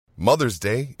Mother's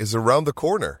Day is around the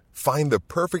corner. Find the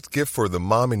perfect gift for the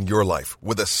mom in your life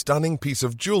with a stunning piece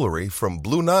of jewelry from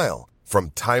Blue Nile.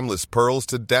 From timeless pearls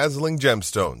to dazzling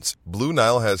gemstones, Blue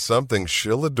Nile has something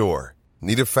she'll adore.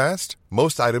 Need it fast?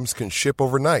 Most items can ship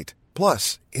overnight.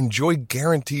 Plus, enjoy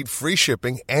guaranteed free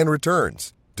shipping and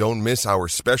returns. Don't miss our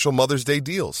special Mother's Day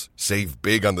deals. Save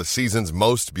big on the season's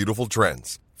most beautiful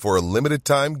trends. For a limited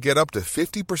time, get up to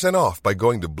 50% off by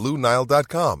going to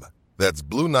BlueNile.com. That's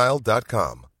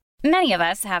BlueNile.com. Many of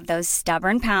us have those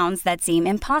stubborn pounds that seem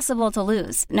impossible to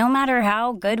lose, no matter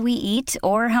how good we eat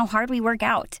or how hard we work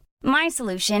out. My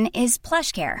solution is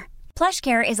PlushCare.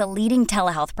 PlushCare is a leading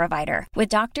telehealth provider with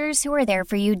doctors who are there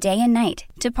for you day and night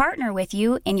to partner with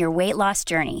you in your weight loss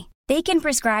journey. They can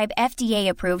prescribe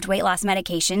FDA-approved weight loss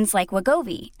medications like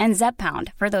Wegovy and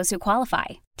Zepbound for those who qualify.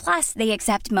 Plus, they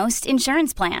accept most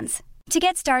insurance plans. To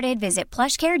get started, visit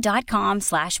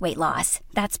plushcare.com/weightloss.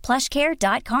 That's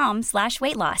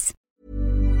plushcare.com/weightloss.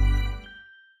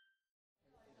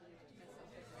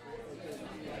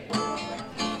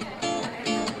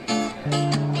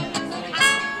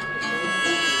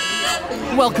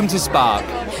 Welcome to Spark.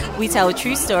 We tell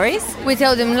true stories. We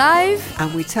tell them live.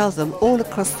 And we tell them all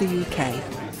across the UK.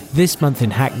 This month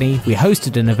in Hackney, we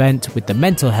hosted an event with the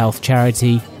mental health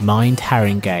charity Mind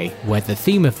Haringey, where the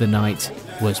theme of the night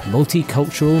was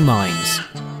multicultural minds.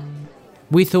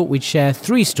 We thought we'd share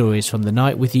 3 stories from the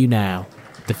night with you now.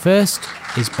 The first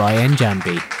is by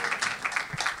Njambi.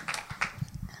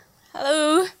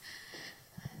 Hello.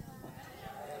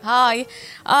 Hi.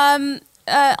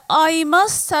 I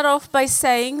must start off by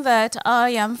saying that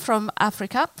I am from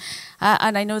Africa,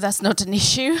 and I know that's not an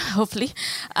issue, hopefully.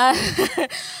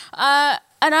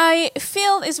 And I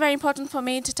feel it's very important for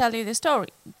me to tell you this story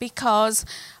because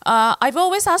I've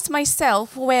always asked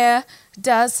myself, where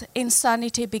does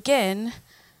insanity begin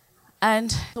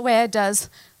and where does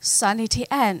sanity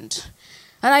end?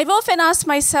 And I've often asked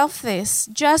myself this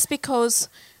just because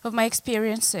of my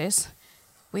experiences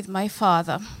with my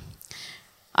father.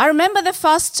 I remember the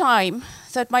first time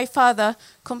that my father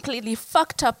completely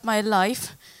fucked up my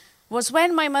life was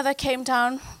when my mother came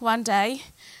down one day.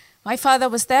 My father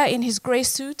was there in his grey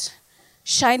suit,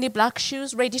 shiny black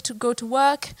shoes, ready to go to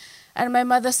work. And my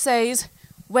mother says,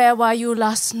 "Where were you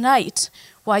last night?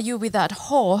 Were you with that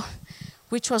whore?"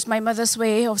 Which was my mother's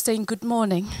way of saying good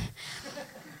morning.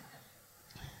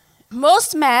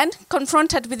 Most men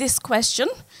confronted with this question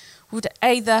would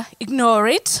either ignore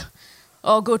it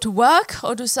or go to work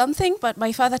or do something, but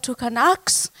my father took an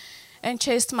axe and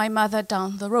chased my mother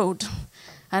down the road.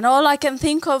 And all I can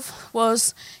think of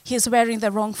was he's wearing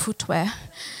the wrong footwear.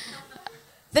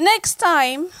 The next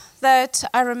time that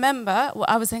I remember,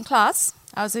 I was in class,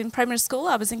 I was in primary school,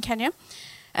 I was in Kenya,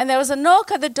 and there was a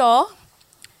knock at the door,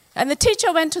 and the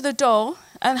teacher went to the door,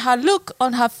 and her look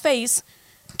on her face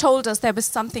told us there was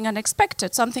something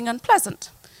unexpected, something unpleasant.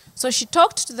 So she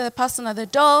talked to the person at the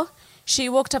door. She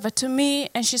walked over to me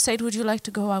and she said, "Would you like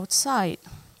to go outside?"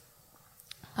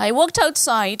 I walked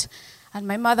outside and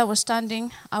my mother was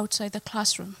standing outside the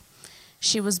classroom.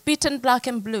 She was beaten black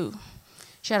and blue.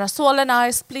 She had a swollen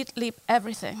eye, split lip,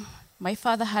 everything. My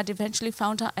father had eventually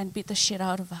found her and beat the shit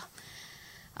out of her.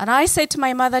 And I said to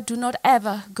my mother, "Do not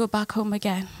ever go back home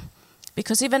again."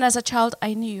 Because even as a child,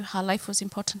 I knew her life was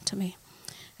important to me.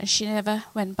 And she never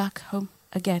went back home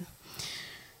again.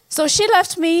 So she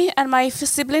left me and my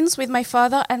siblings with my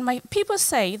father, and people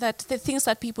say that the things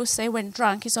that people say when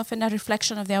drunk is often a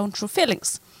reflection of their own true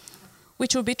feelings,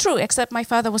 which would be true, except my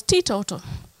father was teetotal.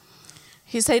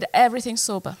 He said everything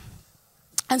sober.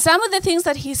 And some of the things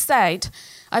that he said,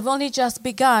 I've only just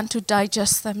begun to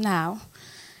digest them now.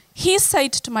 He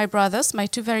said to my brothers, my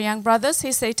 2 very young brothers,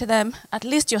 he said to them, "At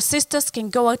least your sisters can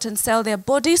go out and sell their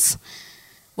bodies.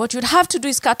 What you'd have to do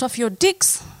is cut off your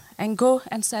dicks and go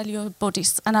and sell your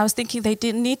bodies." And I was thinking they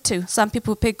didn't need to. Some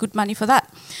people pay good money for that.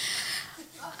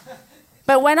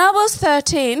 But when I was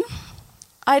 13,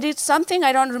 I did something,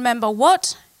 I don't remember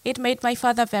what. It made my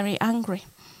father very angry.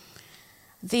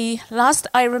 The last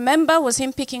I remember was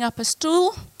him picking up a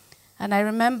stool, and I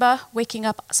remember waking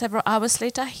up several hours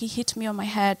later. He hit me on my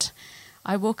head.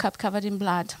 I woke up covered in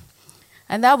blood.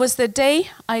 And that was the day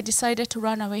I decided to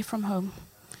run away from home.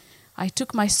 I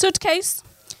took my suitcase.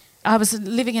 I was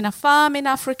living in a farm in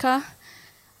Africa,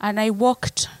 and I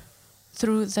walked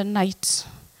through the night.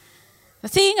 The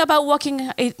thing about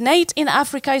walking at night in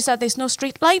Africa is that there's no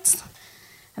street lights,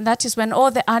 and that is when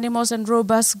all the animals and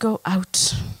robbers go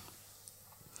out.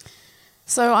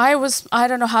 So I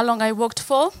don't know how long I walked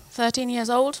for, 13 years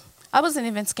old. I wasn't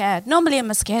even scared. Normally I'm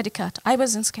a scaredy cat. I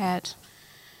wasn't scared.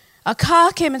 A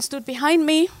car came and stood behind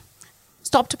me,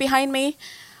 stopped behind me.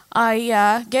 I,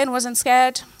 again, wasn't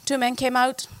scared. 2 men came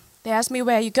out. They asked me,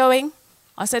 where are you going?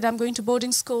 I said, I'm going to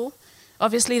boarding school.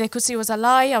 Obviously, they could see it was a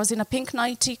lie. I was in a pink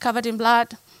nightie covered in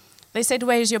blood. They said,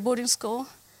 where is your boarding school?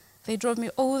 They drove me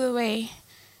all the way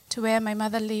to where my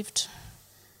mother lived.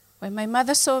 When my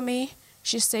mother saw me,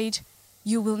 she said,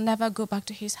 you will never go back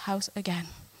to his house again.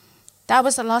 That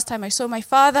was the last time I saw my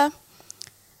father.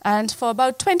 And for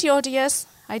about 20 odd years,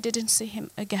 I didn't see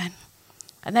him again.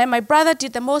 And then my brother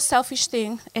did the most selfish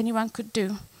thing anyone could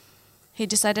do. He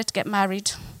decided to get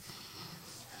married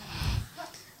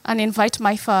and invite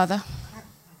my father.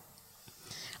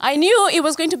 I knew it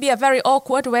was going to be a very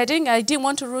awkward wedding. I didn't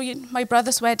want to ruin my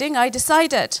brother's wedding. I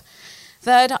decided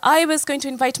that I was going to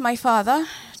invite my father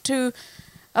to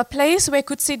a place where I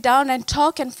could sit down and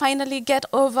talk and finally get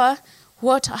over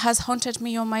what has haunted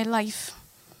me all my life.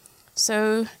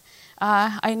 So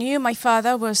I knew my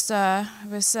father was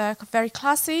very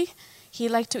classy. He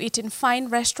liked to eat in fine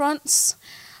restaurants.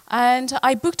 And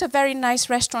I booked a very nice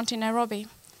restaurant in Nairobi.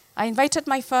 I invited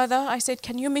my father. I said,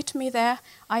 can you meet me there?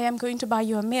 I am going to buy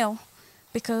you a meal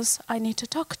because I need to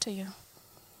talk to you.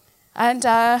 And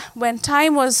when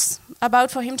time was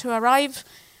about for him to arrive,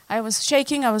 I was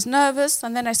shaking, I was nervous,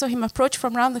 and then I saw him approach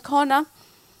from around the corner,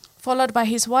 followed by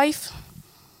his wife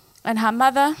and her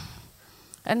mother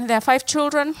and their 5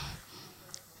 children.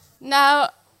 Now,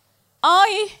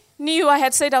 I knew I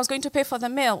had said I was going to pay for the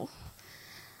meal,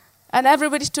 and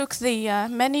everybody took the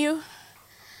menu.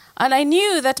 And I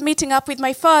knew that meeting up with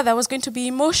my father was going to be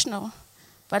emotional,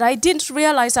 but I didn't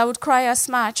realize I would cry as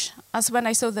much as when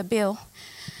I saw the bill.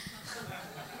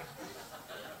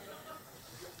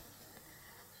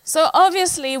 So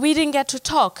obviously, we didn't get to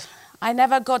talk. I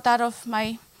never got that off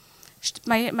my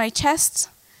chest.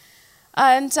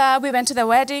 And we went to the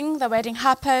wedding. The wedding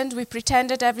happened. We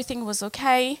pretended everything was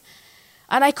okay.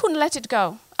 And I couldn't let it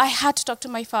go. I had to talk to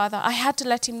my father. I had to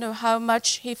let him know how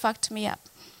much he fucked me up.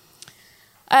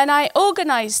 And I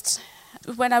organized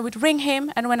when I would ring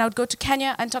him and when I would go to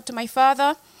Kenya and talk to my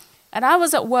father. And I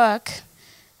was at work.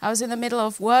 I was in the middle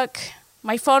of work.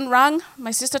 My phone rang.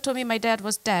 My sister told me my dad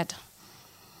was dead.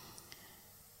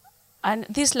 And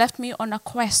this left me on a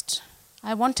quest.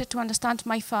 I wanted to understand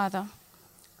my father.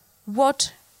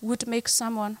 What would make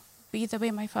someone be the way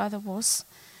my father was?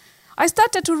 I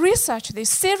started to research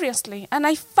this seriously, and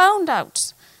I found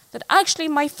out that actually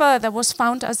my father was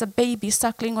found as a baby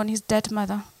suckling on his dead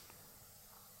mother.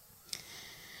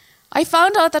 I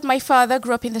found out that my father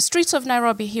grew up in the streets of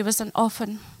Nairobi. He was an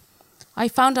orphan. I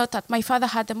found out that my father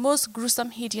had the most gruesome,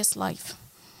 hideous life.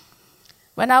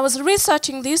 When I was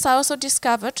researching this, I also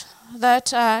discovered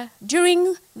that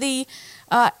during the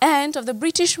end of the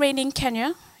British reign in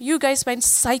Kenya, you guys went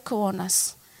psycho on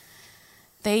us.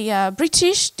 The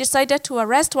British decided to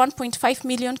arrest 1.5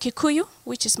 million Kikuyu,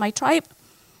 which is my tribe,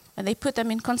 and they put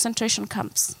them in concentration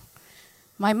camps.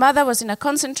 My mother was in a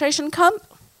concentration camp,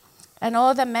 and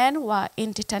all the men were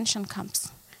in detention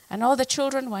camps, and all the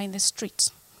children were in the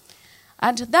streets.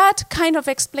 And that kind of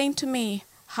explained to me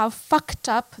how fucked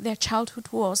up their childhood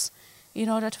was in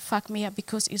order to fuck me up,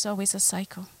 because he's always a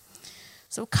psycho.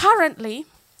 So currently,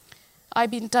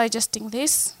 I've been digesting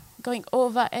this, going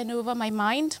over and over my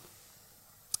mind.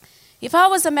 If I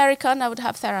was American, I would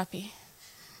have therapy.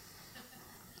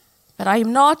 But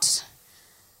I'm not,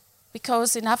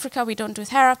 because in Africa we don't do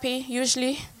therapy,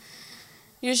 usually.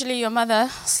 Usually your mother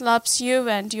slaps you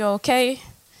and you're okay.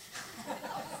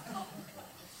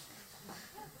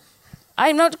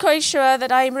 I'm not quite sure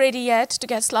that I'm ready yet to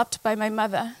get slapped by my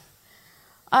mother.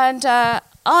 And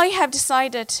I have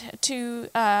decided to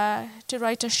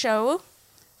write a show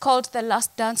called The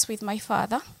Last Dance with My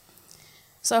Father.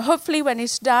 So hopefully when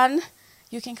it's done,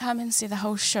 you can come and see the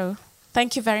whole show.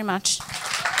 Thank you very much.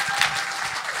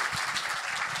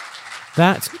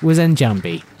 That was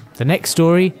Njambi. The next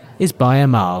story is by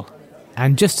Amal.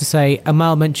 And just to say,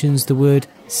 Amal mentions the word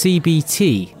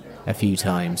CBT a few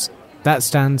times. That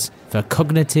stands for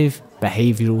Cognitive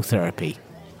Behavioural Therapy.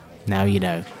 Now you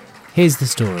know. Here's the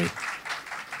story.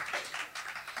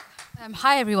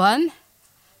 Hi everyone.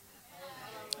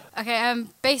 Okay,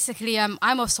 basically,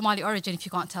 I'm of Somali origin, if you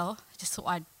can't tell. Just thought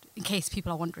I'd, in case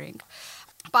people are wondering.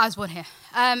 But I was born here.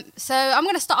 So I'm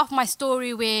going to start off my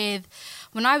story with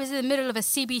when I was in the middle of a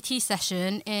CBT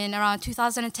session in around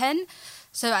 2010.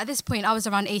 So at this point, I was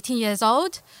around 18 years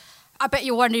old. I bet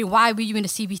you're wondering, why were you in a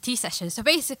CBT session? So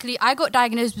basically, I got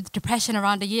diagnosed with depression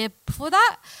around a year before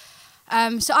that.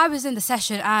 So I was in the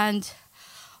session, and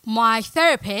my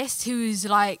therapist, who's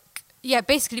like,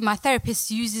 basically my therapist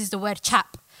uses the word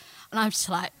chap. And I'm just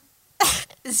like,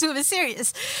 it's super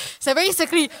serious. So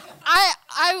basically,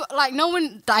 I like, no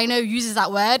one that I know uses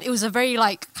that word. It was a very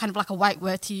like, kind of like a white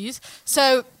word to use.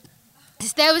 So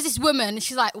there was this woman,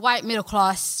 she's like white, middle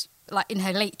class, like in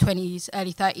her late 20s,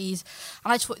 early 30s.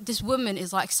 And I just thought, this woman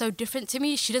is like so different to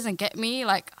me. She doesn't get me.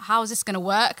 Like, how is this going to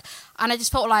work? And I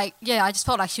just felt like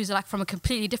she was like from a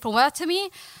completely different world to me.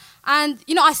 And,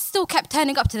 you know, I still kept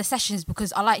turning up to the sessions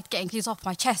because I liked getting things off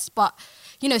my chest. But,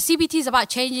 you know, CBT is about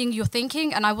changing your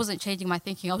thinking, and I wasn't changing my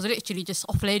thinking. I was literally just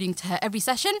offloading to her every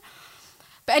session.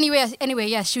 But anyway,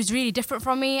 yeah, she was really different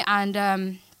from me, and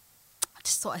I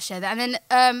just thought I'd share that. And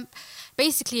then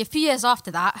basically a few years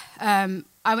after that,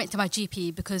 I went to my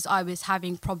GP because I was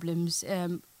having problems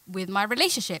with my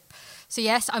relationship. So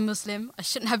yes, I'm Muslim. I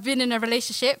shouldn't have been in a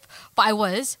relationship, but I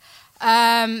was.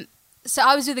 So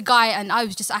I was with a guy and I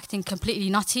was just acting completely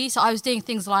nutty. So I was doing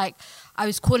things like I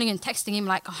was calling and texting him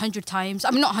like 100 times.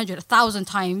 I mean, not 100, 1,000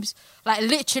 times, like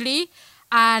literally.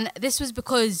 And this was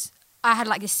because I had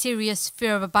like a serious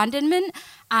fear of abandonment,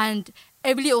 and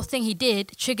every little thing he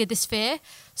did triggered this fear.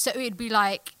 So it would be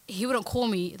like, he wouldn't call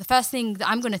me. The first thing that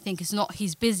I'm going to think is not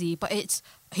he's busy, but it's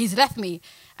he's left me.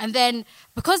 And then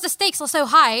because the stakes are so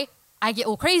high, I get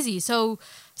all crazy. So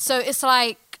it's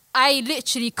like, I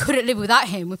literally couldn't live without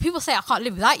him. When people say I can't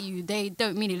live without you, they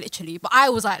don't mean it literally. But I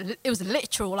was like, it was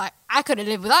literal. Like, I couldn't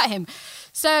live without him.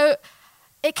 So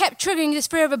it kept triggering this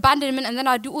fear of abandonment, and then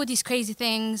I'd do all these crazy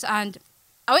things. And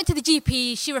I went to the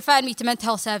GP. She referred me to mental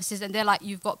health services, and they're like,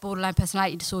 you've got borderline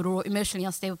personality disorder or emotionally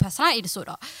unstable personality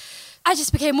disorder. I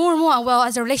just became more and more unwell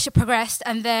as the relationship progressed.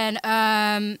 And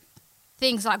then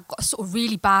things like got sort of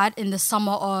really bad in the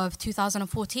summer of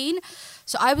 2014.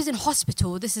 So I was in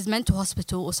hospital. This is mental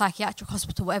hospital or psychiatric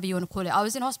hospital, whatever you want to call it. I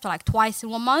was in hospital like twice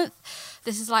in 1 month.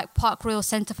 This is like Park Royal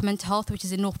Centre for Mental Health, which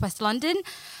is in northwest London.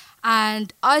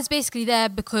 And I was basically there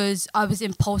because I was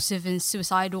impulsive and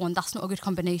suicidal, and that's not a good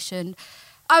combination.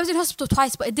 I was in hospital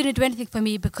twice, but it didn't do anything for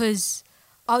me because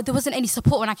there wasn't any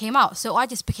support when I came out. So I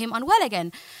just became unwell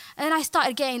again. And then I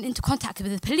started getting into contact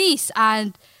with the police,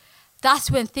 and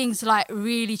that's when things like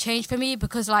really changed for me,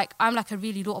 because like I'm like a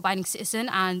really law-abiding citizen,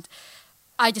 and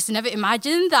I just never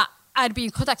imagined that I'd be in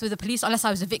contact with the police unless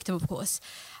I was a victim, of course.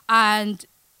 And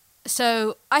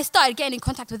so I started getting in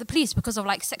contact with the police because of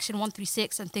like Section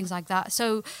 136 and things like that.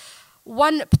 So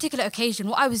one particular occasion,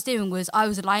 what I was doing was I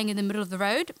was lying in the middle of the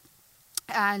road,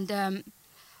 and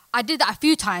I did that a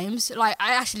few times. Like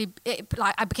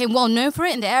I became well known for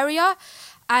it in the area,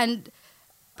 and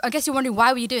I guess you're wondering,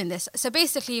 why were you doing this? So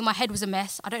basically, my head was a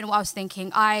mess. I don't know what I was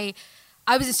thinking. I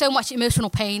was in so much emotional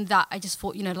pain that I just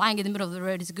thought, you know, lying in the middle of the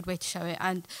road is a good way to show it.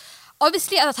 And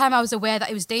obviously, at the time, I was aware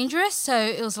that it was dangerous. So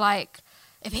it was like,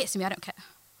 if it hits me, I don't care.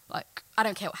 Like, I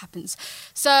don't care what happens.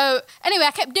 So anyway,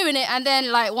 I kept doing it. And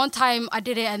then, like, one time I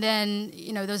did it, and then,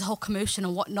 you know, there was a whole commotion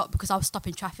and whatnot because I was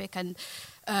stopping traffic. And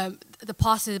the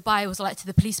passer-by was like to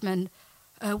the policeman,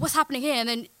 what's happening here? And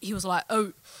then he was like,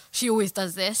 oh, she always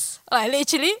does this. Like,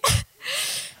 literally.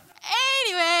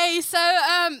 Anyway, so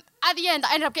at the end,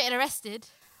 I ended up getting arrested.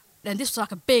 And this was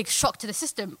like a big shock to the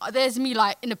system. There's me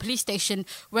like in a police station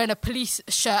wearing a police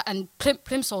shirt and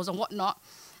plimsolls and whatnot.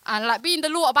 And like being the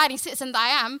law-abiding citizen that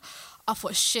I am, I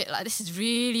thought, shit, like this is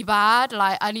really bad.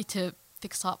 Like I need to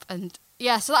fix up. And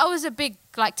yeah, so that was a big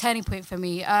like turning point for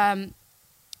me. And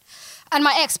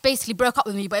my ex basically broke up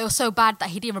with me, but it was so bad that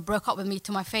he didn't even broke up with me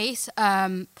to my face.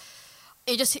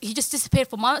 He just disappeared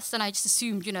for months, and I just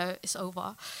assumed, you know, it's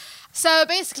over. So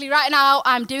basically right now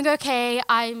I'm doing okay.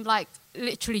 I'm like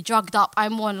literally drugged up.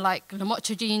 I'm on like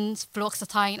lamotrigine,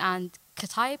 fluoxetine and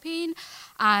quetiapine.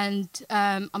 And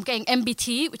I'm getting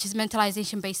MBT, which is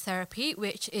mentalization-based therapy,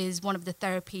 which is one of the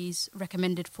therapies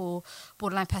recommended for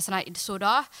borderline personality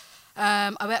disorder.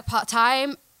 I work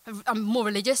part-time. I'm more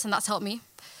religious, and that's helped me.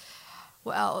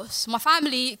 What else? My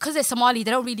family, because they're Somali, they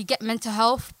don't really get mental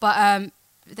health, but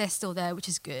they're still there, which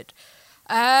is good.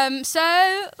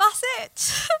 So that's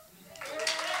it.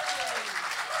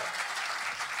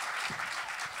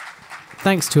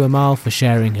 Thanks to Amal for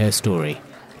sharing her story.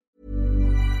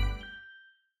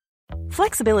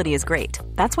 Flexibility is great.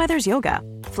 That's why there's yoga.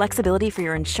 Flexibility for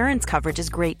your insurance coverage is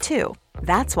great too.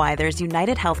 That's why there's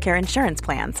United Healthcare Insurance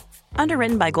Plans.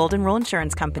 Underwritten by Golden Rule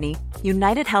Insurance Company,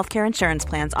 United Healthcare Insurance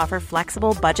Plans offer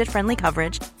flexible, budget-friendly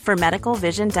coverage for medical,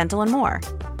 vision, dental, and more.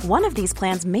 One of these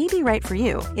plans may be right for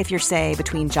you if you're, say,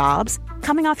 between jobs,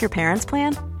 coming off your parents'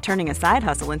 plan, turning a side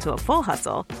hustle into a full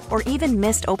hustle, or even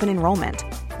missed open enrollment.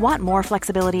 Want more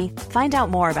flexibility? Find out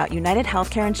more about United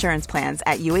Healthcare Insurance Plans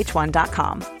at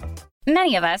UH1.com.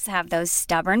 Many of us have those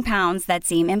stubborn pounds that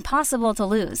seem impossible to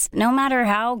lose, no matter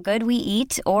how good we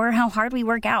eat or how hard we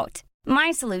work out.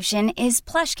 My solution is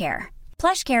PlushCare.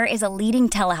 PlushCare is a leading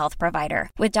telehealth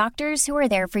provider with doctors who are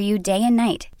there for you day and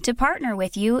night to partner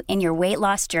with you in your weight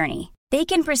loss journey. They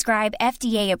can prescribe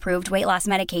FDA-approved weight loss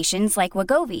medications like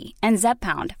Wegovy and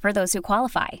Zepbound for those who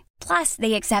qualify. Plus,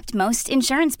 they accept most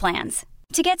insurance plans.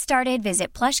 To get started,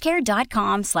 visit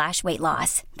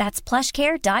plushcare.com/weightloss. That's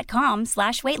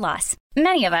plushcare.com/weightloss.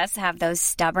 Many of us have those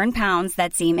stubborn pounds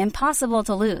that seem impossible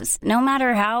to lose, no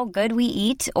matter how good we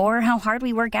eat or how hard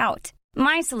we work out.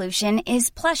 My solution is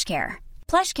PlushCare.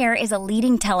 PlushCare is a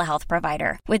leading telehealth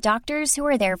provider with doctors who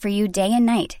are there for you day and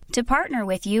night to partner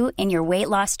with you in your weight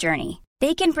loss journey.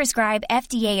 They can prescribe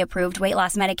FDA-approved weight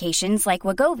loss medications like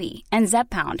Wegovy and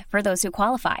Zepbound for those who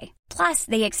qualify. Plus,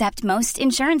 they accept most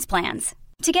insurance plans.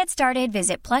 To get started,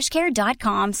 visit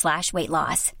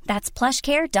plushcare.com/weightloss. That's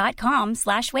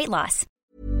plushcare.com/weightloss.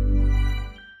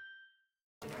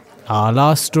 Our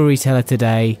last storyteller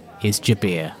today is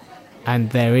Jabir,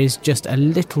 and there is just a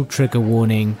little trigger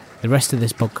warning. The rest of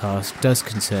this podcast does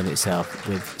concern itself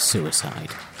with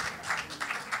suicide.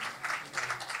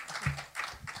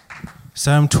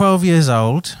 So I'm 12 years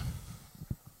old.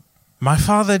 My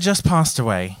father just passed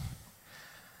away.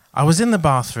 I was in the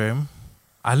bathroom.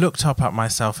 I looked up at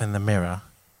myself in the mirror,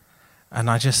 and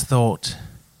I just thought,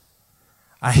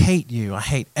 I hate you. I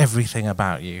hate everything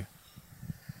about you.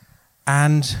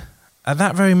 And at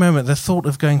that very moment, the thought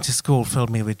of going to school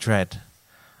filled me with dread.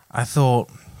 I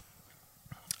thought,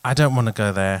 I don't want to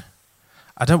go there.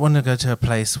 I don't want to go to a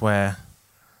place where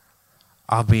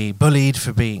I'll be bullied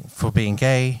for being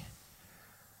gay,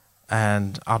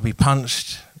 and I'll be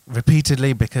punched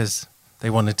repeatedly because they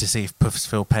wanted to see if puffs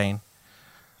feel pain.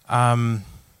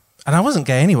 And I wasn't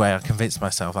gay anyway. I convinced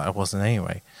myself that I wasn't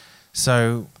anyway.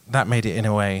 So that made it, in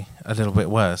a way, a little bit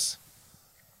worse.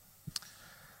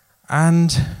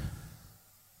 And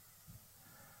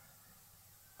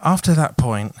after that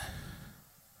point,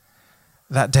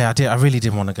 that day I really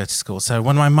didn't want to go to school. So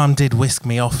when my mum did whisk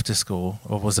me off to school,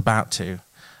 or was about to,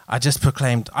 I just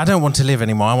proclaimed, I don't want to live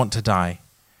anymore, I want to die.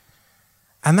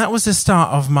 And that was the start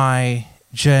of my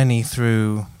journey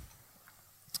through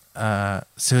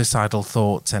suicidal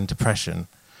thoughts and depression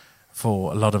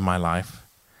for a lot of my life.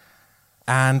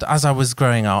 And as I was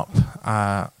growing up,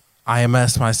 I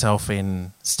immersed myself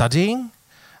in studying.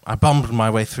 I bumbled my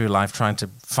way through life trying to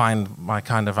find my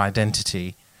kind of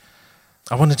identity.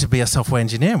 I wanted to be a software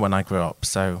engineer when I grew up,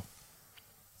 so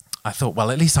I thought,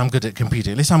 well, at least I'm good at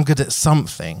computer, at least I'm good at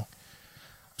something.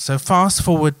 So fast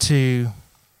forward to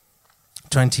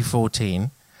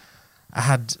 2014, I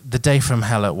had the day from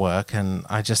hell at work, and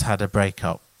I just had a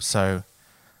breakup. So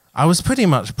I was pretty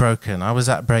much broken. I was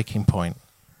at breaking point.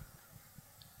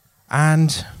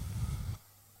 And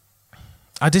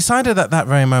I decided at that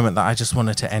very moment that I just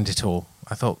wanted to end it all.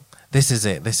 I thought, this is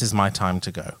it. This is my time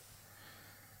to go.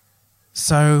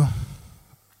 So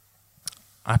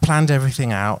I planned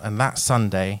everything out, and that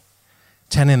Sunday,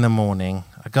 10 in the morning,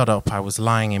 I got up, I was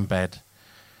lying in bed,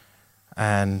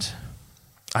 and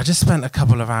I just spent a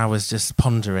couple of hours just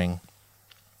pondering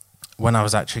when I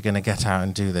was actually going to get out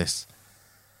and do this.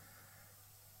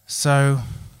 So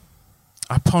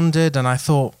I pondered, and I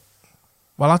thought,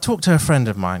 well, I'll talk to a friend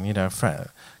of mine, a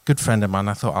good friend of mine.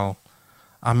 I thought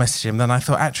I'll message him. Then I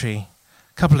thought, actually,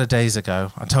 a couple of days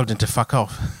ago, I told him to fuck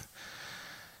off.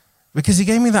 Because he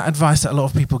gave me that advice that a lot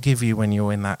of people give you when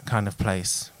you're in that kind of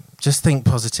place. Just think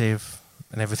positive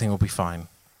and everything will be fine.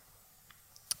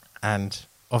 And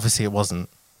obviously it wasn't.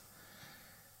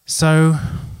 So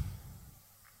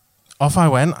off I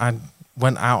went. I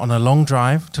went out on a long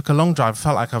drive, took a long drive,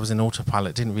 felt like I was in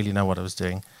autopilot, didn't really know what I was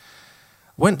doing.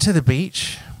 Went to the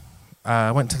beach,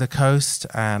 went to the coast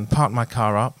and parked my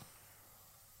car up.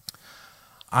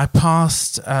 I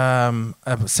passed a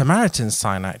Samaritan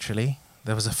sign, actually.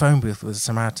 There was a phone booth with a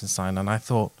Samaritan sign, and I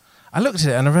looked at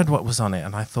it and I read what was on it,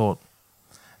 and I thought,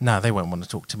 no, they won't want to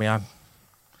talk to me.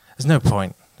 There's no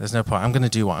point. I'm going to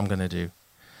do what I'm going to do.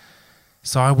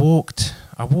 So I walked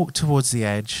towards the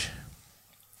edge,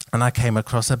 and I came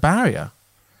across a barrier.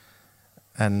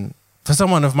 And for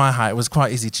someone of my height, it was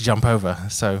quite easy to jump over.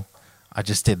 So I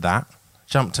just did that,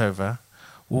 jumped over,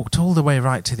 walked all the way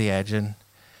right to the edge, and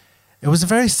it was a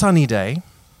very sunny day.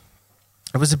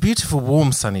 It was a beautiful,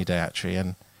 warm, sunny day, actually,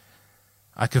 and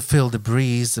I could feel the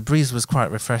breeze. The breeze was quite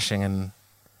refreshing, and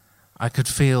I could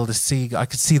feel I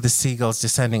could see the seagulls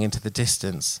descending into the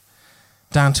distance,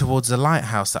 down towards the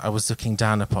lighthouse that I was looking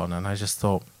down upon, and I just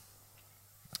thought,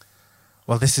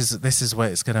 well, this is where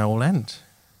it's going to all end.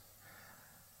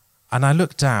 And I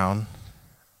looked down,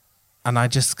 and I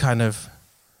just kind of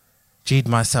G'd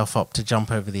myself up to jump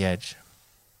over the edge.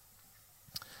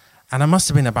 And I must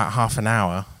have been about half an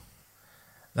hour.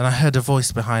 Then I heard a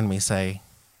voice behind me say,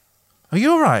 "Are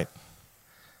you all right?"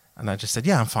 And I just said,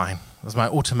 "Yeah, I'm fine." It was my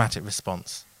automatic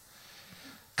response.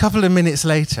 A couple of minutes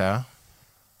later,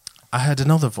 I heard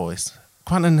another voice,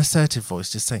 quite an assertive voice,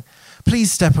 just saying,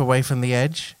 "Please step away from the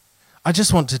edge. I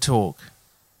just want to talk."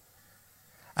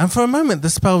 And for a moment, the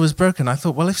spell was broken. I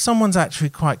thought, well, if someone's actually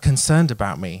quite concerned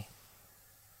about me,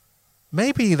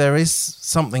 maybe there is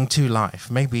something to life.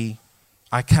 Maybe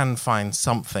I can find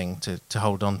something to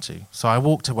hold on to. So I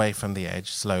walked away from the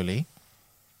edge slowly.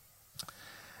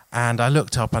 And I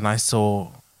looked up and I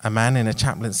saw a man in a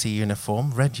chaplaincy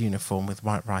uniform, red uniform with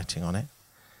white writing on it.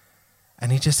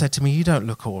 And he just said to me, "You don't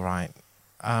look all right.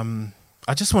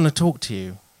 I just want to talk to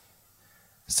you."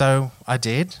 So I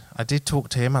did. I did talk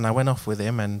to him and I went off with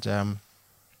him. And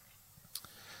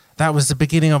that was the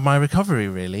beginning of my recovery,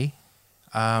 really.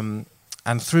 And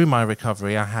through my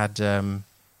recovery, I had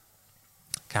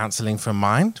counselling from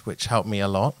Mind, which helped me a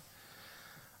lot.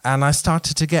 And I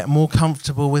started to get more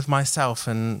comfortable with myself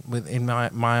and in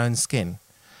my own skin.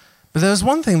 But there was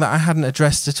one thing that I hadn't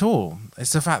addressed at all.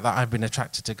 It's the fact that I've been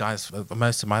attracted to guys for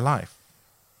most of my life.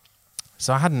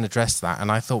 So I hadn't addressed that. And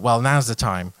I thought, well, now's the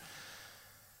time.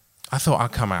 I thought I'll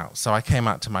come out. So I came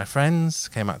out to my friends,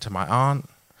 came out to my aunt.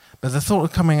 But the thought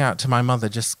of coming out to my mother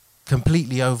just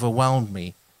completely overwhelmed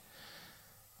me.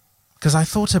 Because I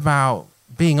thought about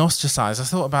being ostracized. I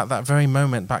thought about that very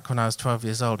moment back when I was 12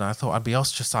 years old, and I thought I'd be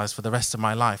ostracized for the rest of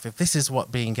my life. If this is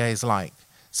what being gay is like,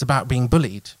 it's about being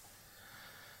bullied.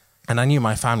 And I knew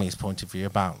my family's point of view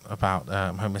about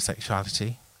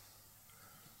homosexuality.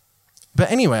 But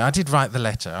anyway, I did write the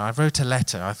letter. I wrote a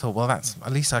letter. I thought, well, that's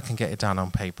at least I can get it down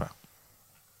on paper.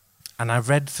 And I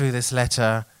read through this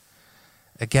letter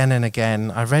again and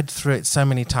again. I read through it so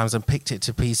many times and picked it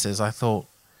to pieces. I thought,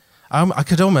 I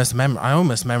almost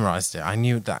memorized it. I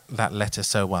knew that letter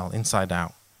so well, inside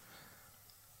out.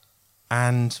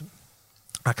 And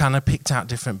I kind of picked out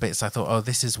different bits. I thought, oh,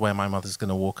 this is where my mother's going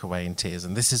to walk away in tears,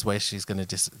 and this is where she's going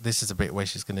to this is a bit where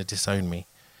she's going to disown me.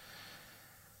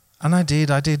 And I did.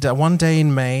 One day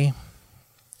in May,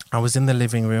 I was in the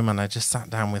living room and I just sat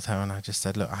down with her and I just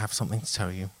said, "Look, I have something to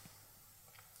tell you."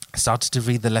 I started to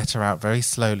read the letter out very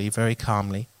slowly, very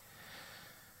calmly.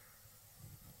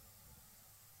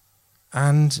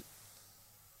 And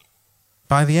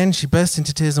by the end, she burst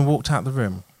into tears and walked out the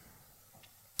room.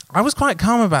 I was quite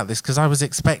calm about this because I was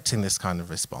expecting this kind of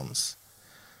response.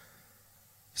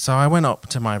 So I went up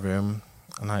to my room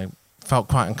and I felt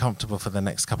quite uncomfortable for the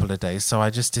next couple of days. So I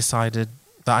just decided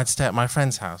that I'd stay at my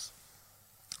friend's house.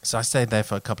 So I stayed there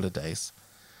for a couple of days.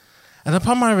 And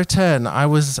upon my return, I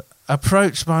was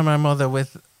approached by my mother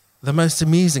with the most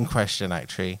amusing question,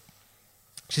 actually.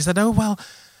 She said, "Oh, well,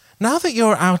 now that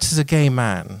you're out as a gay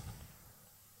man,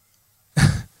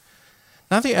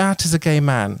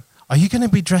 are you going to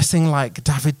be dressing like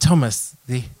David Thomas,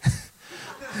 the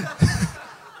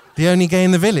the only gay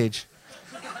in the village?"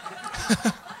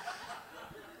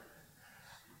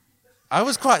 I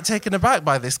was quite taken aback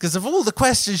by this because of all the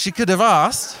questions she could have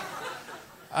asked.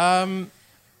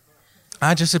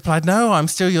 I just replied, "No, I'm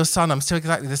still your son. I'm still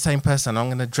exactly the same person. I'm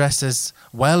going to dress as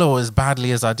well or as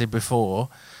badly as I did before.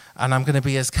 And I'm going to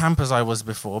be as camp as I was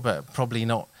before, but probably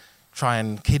not try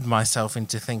and kid myself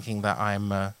into thinking that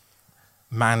I'm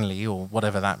manly or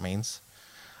whatever that means."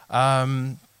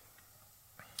 And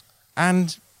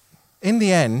in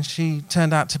the end, she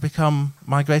turned out to become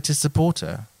my greatest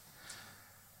supporter.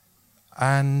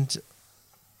 And,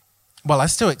 well, I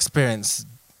still experience,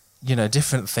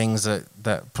 different things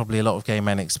that probably a lot of gay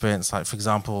men experience. Like, for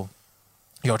example,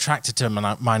 you're attracted to a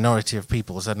minority of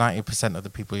people, so 90% of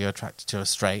the people you're attracted to are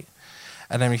straight.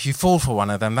 And then if you fall for one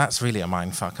of them, that's really a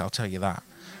mindfuck, I'll tell you that.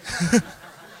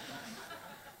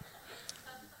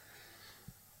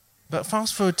 But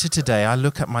fast forward to today, I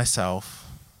look at myself,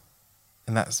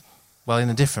 and in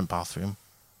a different bathroom,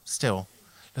 still,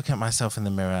 look at myself in the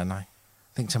mirror and I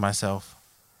think to myself,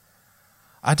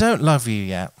 I don't love you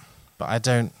yet, but I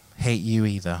don't hate you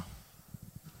either.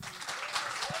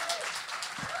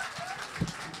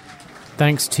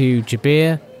 Thanks to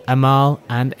Jabir, Amal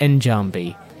and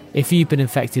Njambi. If you've been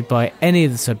infected by any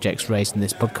of the subjects raised in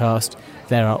this podcast,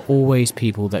 there are always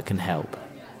people that can help.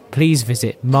 Please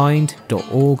visit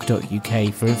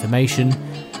mind.org.uk for information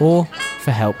or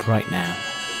for help right now.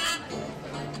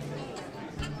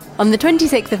 On the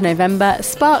 26th of November,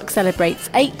 Spark celebrates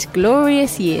 8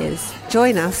 glorious years.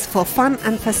 Join us for fun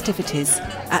and festivities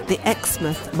at the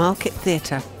Exmouth Market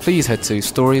Theatre. Please head to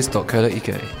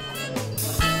stories.co.uk.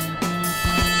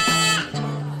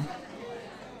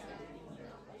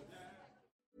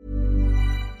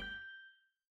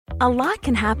 A lot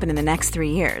can happen in the next 3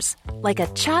 years. Like a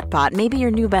chatbot may be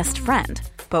your new best friend.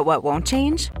 But what won't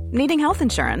change? Needing health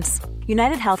insurance.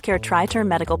 United Healthcare Tri-Term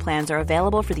Medical Plans are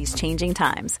available for these changing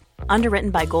times.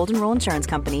 Underwritten by Golden Rule Insurance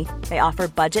Company, they offer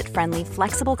budget-friendly,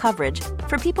 flexible coverage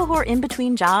for people who are in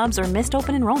between jobs or missed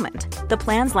open enrollment. The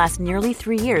plans last nearly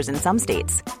 3 years in some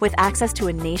states, with access to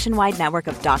a nationwide network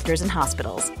of doctors and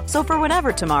hospitals. So for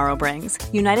whatever tomorrow brings,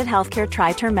 United Healthcare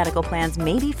Tri-Term Medical Plans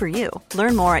may be for you.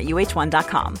 Learn more at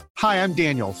uh1.com. Hi, I'm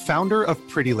Daniel, founder of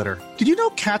Pretty Litter. Did you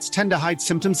know cats tend to hide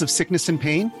symptoms of sickness and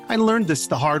pain? I learned this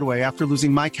the hard way after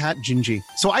losing my cat, Gingy.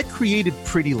 So I created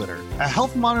Pretty Litter, a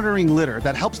health monitoring litter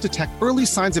that helps detect early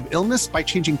signs of illness by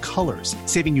changing colors,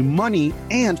 saving you money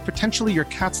and potentially your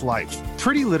cat's life.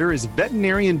 Pretty Litter is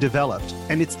veterinarian developed,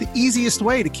 and it's the easiest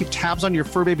way to keep tabs on your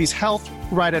fur baby's health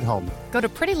right at home. Go to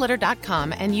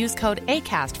prettylitter.com and use code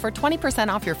ACAST for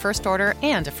 20% off your first order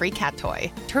and a free cat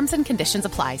toy. Terms and conditions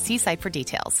apply. See site for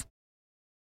details.